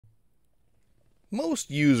Most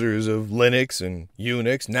users of Linux and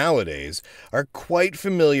Unix nowadays are quite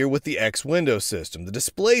familiar with the X Window system, the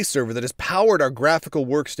display server that has powered our graphical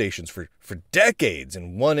workstations for decades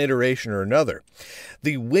in one iteration or another.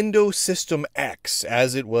 The Window System X,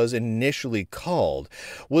 as it was initially called,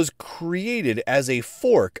 was created as a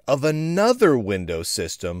fork of another Windows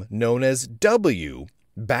system known as W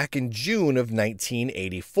back in June of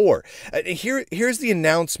 1984. Here's the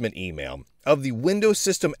announcement email of the Windows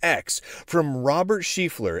System X from Robert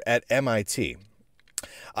Schiefler at MIT.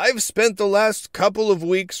 I've spent the last couple of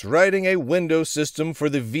weeks writing a Windows system for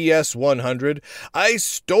the VS100. I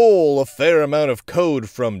stole a fair amount of code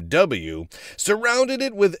from W, surrounded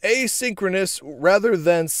it with asynchronous rather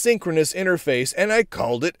than synchronous interface, and I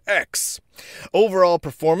called it X. Overall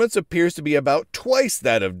performance appears to be about twice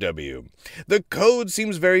that of W. The code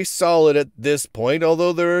seems very solid at this point,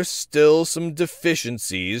 although there are still some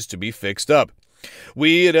deficiencies to be fixed up.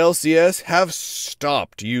 We at LCS have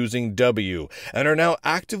stopped using W and are now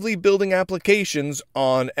actively building applications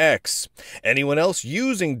on X. Anyone else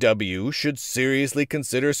using W should seriously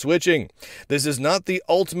consider switching. This is not the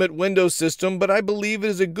ultimate Windows system, but I believe it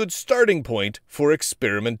is a good starting point for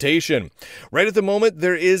experimentation. Right at the moment,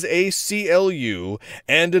 there is a CLU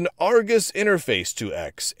and an Argus interface to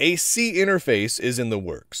X. A C interface is in the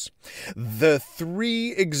works. The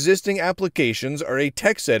three existing applications are a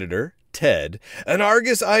text editor, TED, an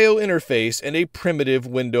Argus I/O interface, and a primitive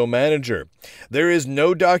window manager. There is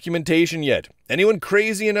no documentation yet. Anyone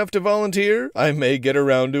crazy enough to volunteer? I may get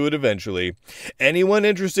around to it eventually. Anyone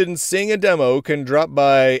interested in seeing a demo can drop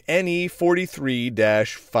by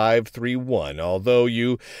NE43-531, although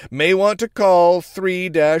you may want to call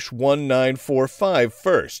 3-1945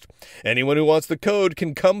 first. Anyone who wants the code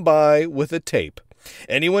can come by with a tape.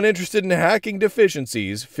 Anyone interested in hacking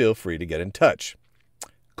deficiencies, feel free to get in touch.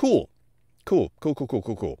 Cool.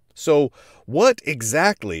 So, what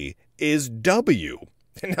exactly is W?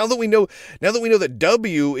 And now that we know that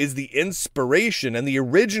W is the inspiration and the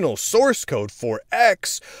original source code for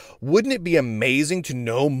X, wouldn't it be amazing to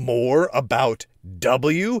know more about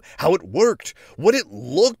W, how it worked, what it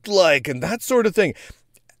looked like, and that sort of thing?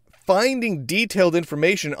 Finding detailed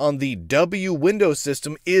information on the W Windows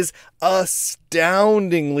system is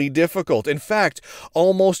astoundingly difficult. In fact,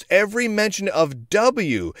 almost every mention of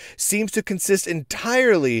W seems to consist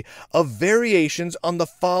entirely of variations on the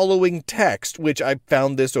following text, which I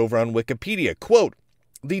found this over on Wikipedia. Quote,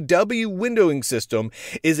 "The W windowing system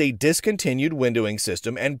is a discontinued windowing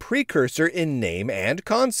system and precursor in name and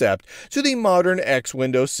concept to the modern X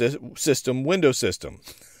Windows system window system."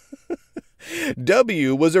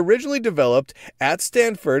 W was originally developed at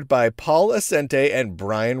Stanford by Paul Ascente and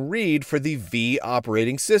Brian Reed for the V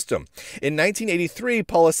operating system. In 1983,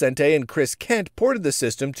 Paul Ascente and Chris Kent ported the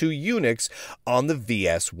system to Unix on the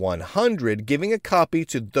VS100, giving a copy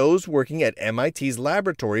to those working at MIT's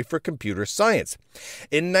Laboratory for Computer Science.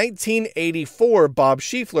 In 1984, Bob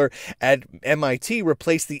Schiefler at MIT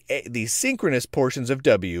replaced the synchronous portions of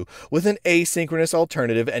W with an asynchronous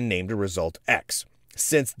alternative and named the result X.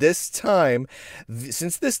 Since this time,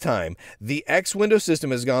 the X Windows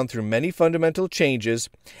system has gone through many fundamental changes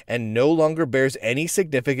and no longer bears any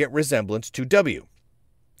significant resemblance to W.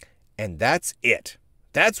 And that's it.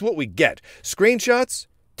 That's what we get. Screenshots,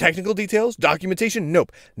 technical details, documentation,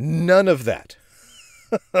 nope, none of that.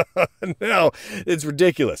 No, it's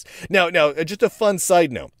ridiculous. Now, just a fun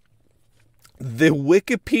side note. The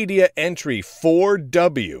Wikipedia entry for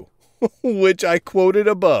W, which I quoted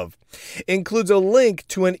above, includes a link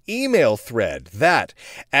to an email thread that,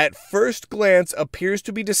 at first glance, appears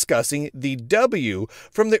to be discussing the W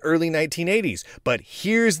from the early 1980s. But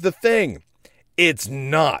here's the thing. It's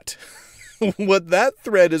not. What that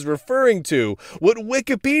thread is referring to, what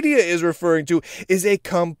Wikipedia is referring to, is a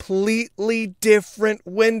completely different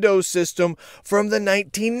Windows system from the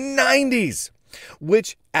 1990s,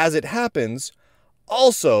 which, as it happens,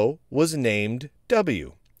 also was named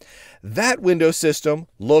W. That Windows system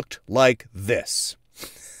looked like this.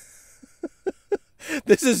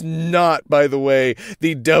 This is not, by the way,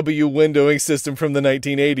 the W windowing system from the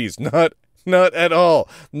 1980s. Not at all.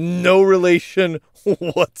 No relation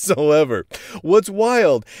whatsoever. What's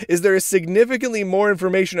wild is there is significantly more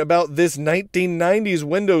information about this 1990s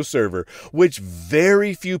Windows server, which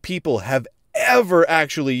very few people have ever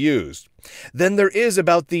actually used, than there is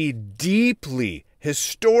about the deeply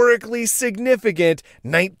historically significant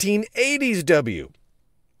 1980s W.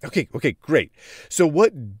 Okay, great. So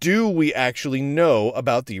what do we actually know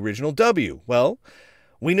about the original W? Well,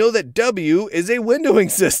 We know that W is a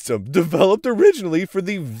windowing system developed originally for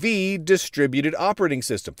the V distributed operating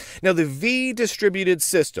system. Now, the V distributed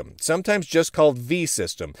system, sometimes just called V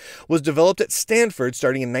system, was developed at Stanford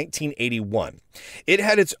starting in 1981. It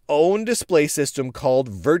had its own display system called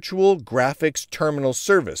Virtual Graphics Terminal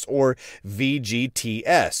Service, or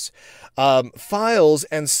VGTS. Files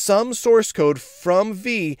and some source code from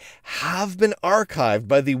V have been archived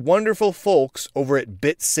by the wonderful folks over at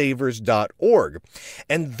bitsavers.org.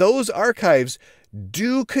 And those archives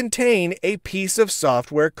do contain a piece of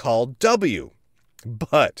software called W.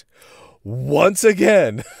 But once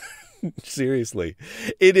again, seriously,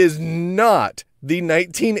 it is not the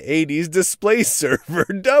 1980s display server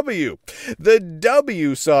W. The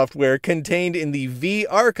W software contained in the V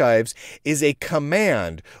archives is a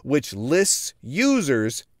command which lists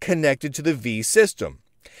users connected to the V system.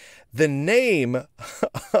 The name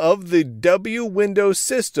of the W Windows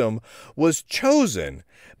system was chosen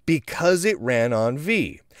because it ran on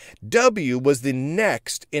V. W was the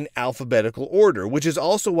next in alphabetical order, which is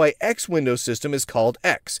also why X Windows system is called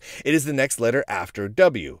X. It is the next letter after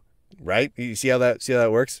W. Right? You see how that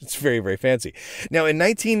works? It's very, very fancy. Now, in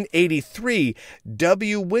 1983,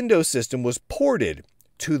 W Windows system was ported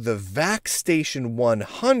to the VacStation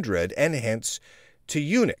 100 and hence to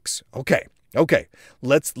Unix. Okay,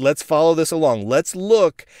 let's follow this along. Let's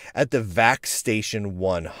look at the VacStation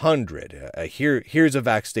 100. Here's a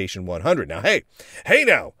VacStation 100. Now, hey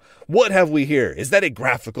now, what have we here? Is that a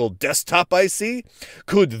graphical desktop IC?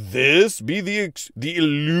 Could this be the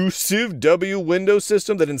elusive W Windows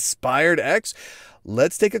system that inspired X?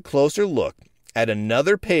 Let's take a closer look at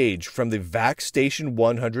another page from the VacStation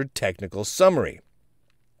 100 technical summary.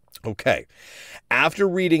 Okay, after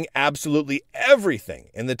reading absolutely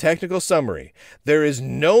everything in the technical summary, there is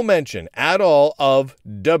no mention at all of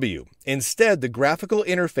W. Instead, the graphical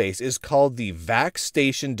interface is called the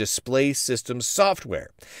VacStation Display System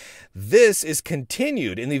software. This is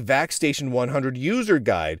continued in the VacStation 100 user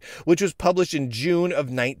guide, which was published in June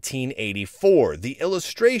of 1984. The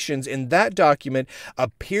illustrations in that document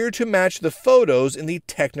appear to match the photos in the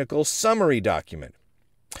technical summary document.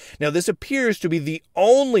 Now, this appears to be the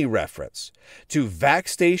only reference to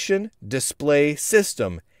VacStation Display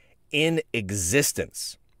System in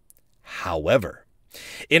existence. However,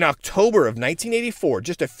 in October of 1984,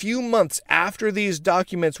 just a few months after these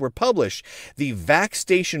documents were published, the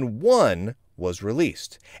VacStation 1 was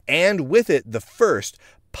released, and with it the first,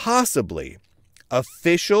 possibly,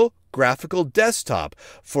 official graphical desktop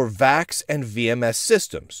for VAX and VMS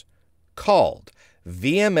systems, called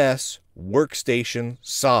VMS Workstation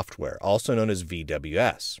Software, also known as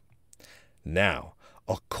VWS. Now,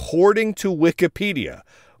 according to Wikipedia,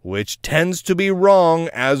 which tends to be wrong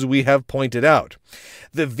as we have pointed out,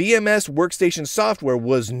 the VMS Workstation software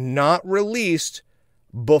was not released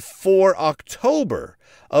before October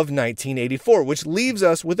of 1984, which leaves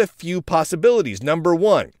us with a few possibilities. Number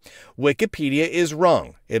one, Wikipedia is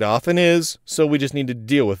wrong. It often is, so we just need to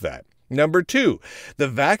deal with that. Number two, the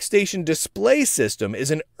VacStation Display System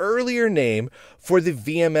is an earlier name for the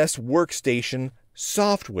VMS Workstation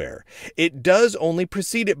software. It does only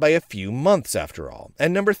precede it by a few months after all.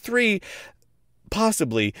 And number three,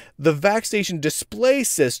 possibly, the VacStation Display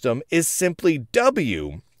System is simply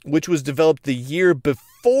W, which was developed the year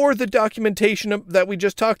before the documentation that we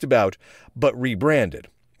just talked about, but rebranded.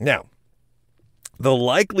 Now, the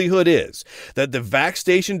likelihood is that the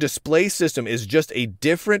VacStation Display System is just a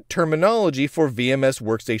different terminology for VMS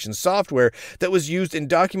Workstation software that was used in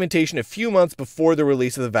documentation a few months before the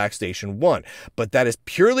release of the VacStation 1, but that is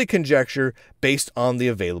purely conjecture based on the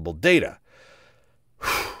available data.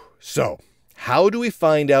 So, how do we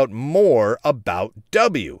find out more about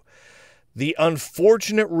W? The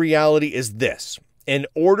unfortunate reality is this. In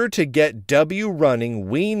order to get W running,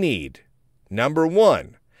 we need, number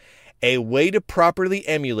one, a way to properly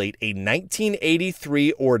emulate a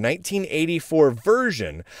 1983 or 1984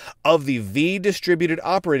 version of the V distributed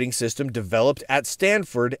operating system developed at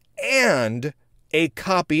Stanford and a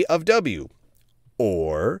copy of W.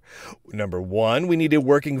 Or, number one, we need a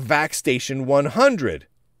working VacStation 100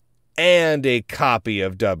 and a copy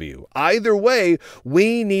of W. Either way,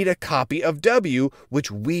 we need a copy of W, which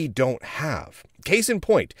we don't have. Case in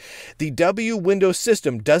point, the W Windows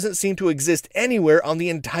system doesn't seem to exist anywhere on the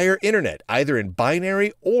entire internet, either in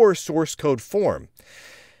binary or source code form.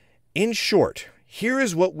 In short, here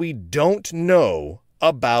is what we don't know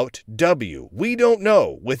about W. We don't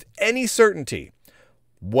know with any certainty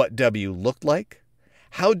what W looked like,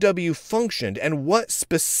 how W functioned, and what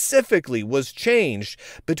specifically was changed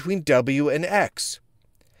between W and X.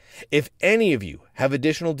 If any of you have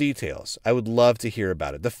additional details, I would love to hear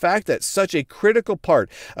about it. The fact that such a critical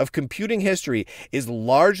part of computing history is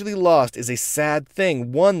largely lost is a sad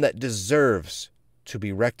thing, one that deserves to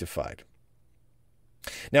be rectified.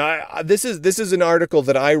 Now, this is an article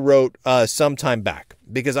that I wrote some time back,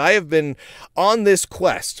 because I have been on this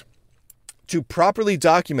quest to properly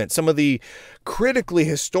document some of the critically,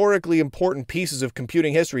 historically important pieces of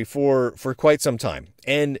computing history for quite some time.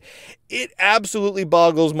 And it absolutely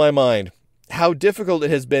boggles my mind how difficult it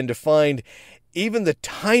has been to find even the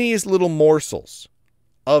tiniest little morsels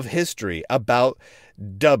of history about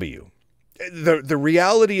W. The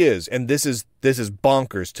reality is, and this is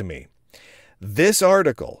bonkers to me, this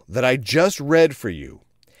article that I just read for you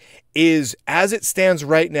is, as it stands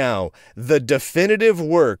right now, the definitive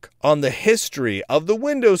work on the history of the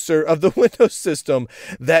Windows system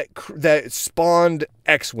that spawned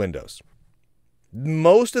X Windows.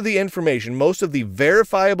 Most of the information, most of the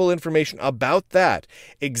verifiable information about that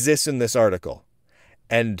exists in this article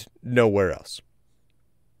and nowhere else.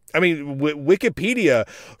 I mean, Wikipedia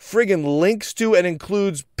friggin' links to and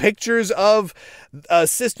includes pictures of a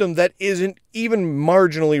system that isn't even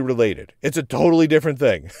marginally related. It's a totally different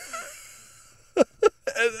thing.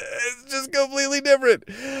 It's just completely different.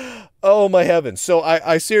 Oh, my heavens. So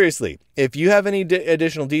I seriously, if you have any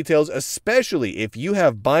additional details, especially if you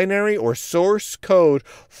have binary or source code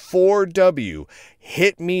for W,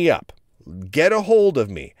 hit me up. Get a hold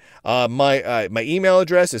of me. My email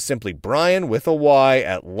address is simply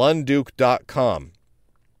brian@lunduke.com.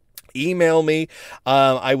 Email me.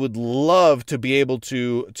 I would love to be able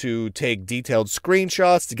to take detailed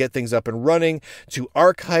screenshots, to get things up and running, to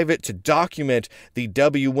archive it, to document the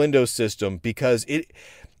W Windows system, because it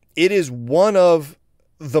is one of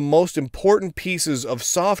the most important pieces of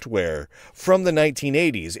software from the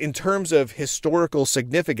 1980s in terms of historical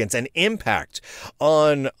significance and impact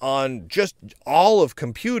on just all of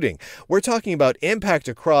computing. We're talking about impact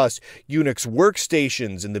across Unix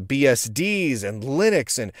workstations and the BSDs and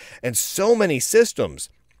Linux and so many systems.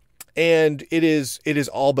 And it is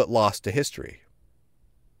all but lost to history.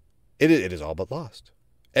 It is all but lost.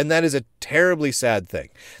 And that is a terribly sad thing.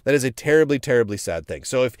 That is a terribly, terribly sad thing.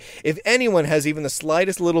 So if anyone has even the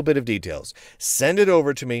slightest little bit of details, send it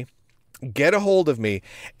over to me, get a hold of me,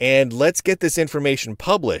 and let's get this information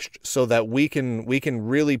published so that we can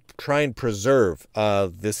really try and preserve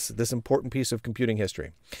this important piece of computing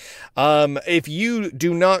history. If you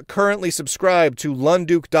do not currently subscribe to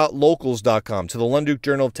lunduke.locals.com, to the Lunduke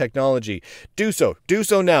Journal of Technology, do so. Do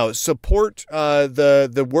so now. Support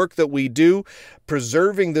the work that we do,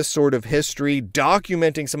 preserving this sort of history,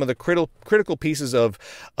 documenting some of the critical pieces of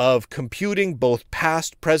computing, both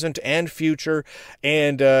past, present, and future.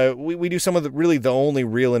 And we do some of the only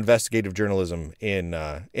real investigative journalism in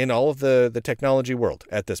all of the technology world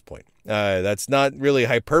at this point. That's not really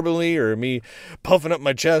hyperbole or me puffing up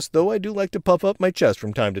my chest, though I do like to puff up my chest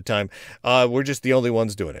from time to time. We're just the only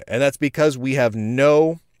ones doing it. And that's because we have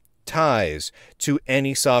no ties to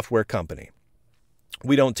any software company.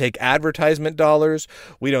 We don't take advertisement dollars.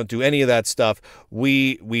 We don't do any of that stuff.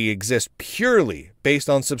 We exist purely based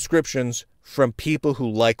on subscriptions from people who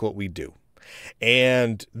like what we do.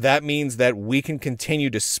 And that means that we can continue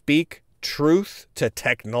to speak truth to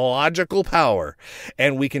technological power,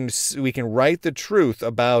 and we can write the truth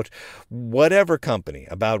about whatever company,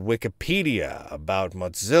 about Wikipedia, about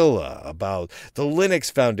Mozilla, about the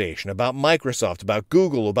Linux Foundation, about Microsoft, about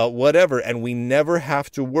Google, about whatever, and we never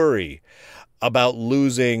have to worry about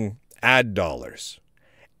losing ad dollars.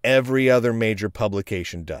 Every other major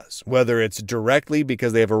publication does, whether it's directly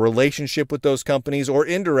because they have a relationship with those companies or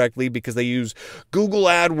indirectly because they use Google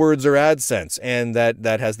AdWords or AdSense, and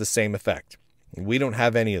that has the same effect. We don't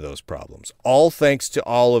have any of those problems, all thanks to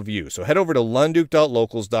all of you. So head over to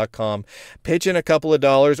lunduke.locals.com, pitch in a couple of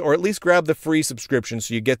dollars, or at least grab the free subscription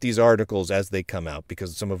so you get these articles as they come out,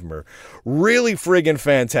 because some of them are really friggin'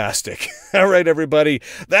 fantastic. All right, everybody,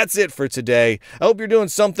 that's it for today. I hope you're doing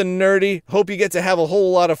something nerdy. Hope you get to have a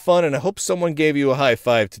whole lot of fun, and I hope someone gave you a high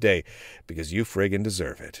five today, because you friggin'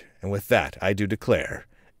 deserve it. And with that, I do declare,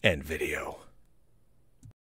 end video.